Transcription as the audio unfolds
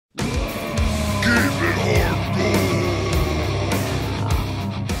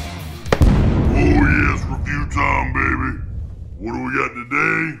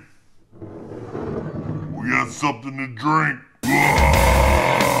something to drink.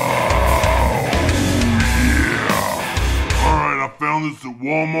 Alright, I found this at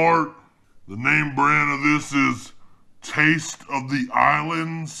Walmart. The name brand of this is Taste of the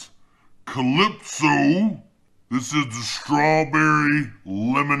Islands Calypso. This is the strawberry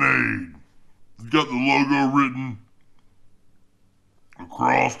lemonade. It's got the logo written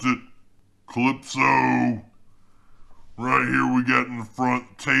across it. Calypso. Right here we got in the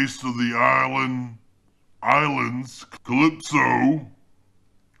front, Taste of the Islands Calypso.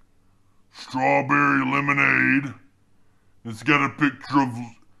 Strawberry lemonade. It's got a picture of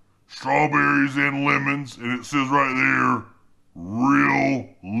strawberries and lemons, and it says right there, real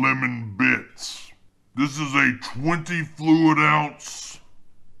lemon bits. This is a 20 fluid ounce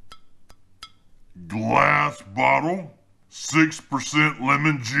glass bottle, 6%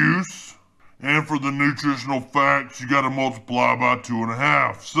 lemon juice, and for the nutritional facts, you gotta multiply by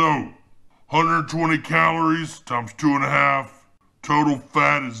 2.5. So, 120 calories times 2.5, total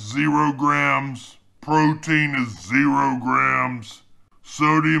fat is 0 grams, protein is 0 grams,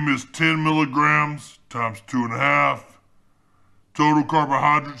 sodium is 10 milligrams times 2.5, total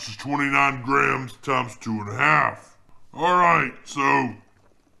carbohydrates is 29 grams times 2.5. Alright, so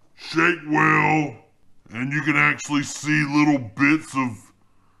shake well, and you can actually see little bits of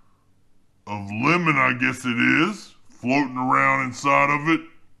lemon, I guess it is, floating around inside of it.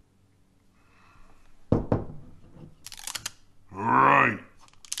 Alright,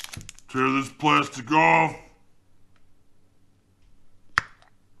 tear this plastic off,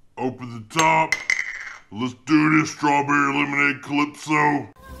 open the top, let's do this strawberry lemonade Calypso.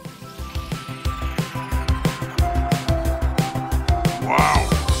 Wow,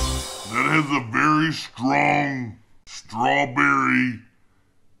 that has a very strong strawberry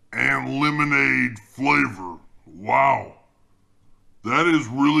and lemonade flavor. Wow, that is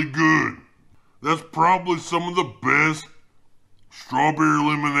really good. That's probably some of the best strawberry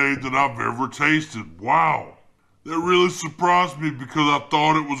lemonade that I've ever tasted. Wow, that really surprised me because I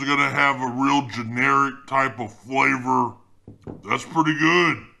thought it was gonna have a real generic type of flavor. That's pretty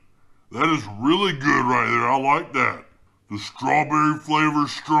good. That is really good right there. I like that. The strawberry flavor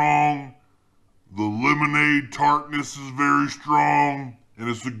is strong. The lemonade tartness is very strong. And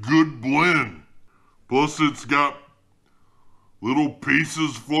it's a good blend. Plus it's got little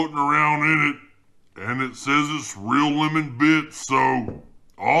pieces floating around in it. And it says it's real lemon bits, so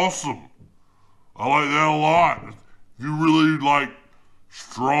awesome. I like that a lot. If you really like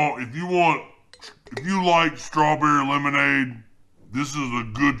if you like strawberry lemonade, this is a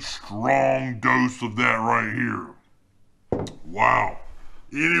good strong dose of that right here. Wow.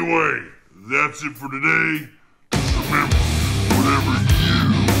 Anyway, that's it for today. Just remember,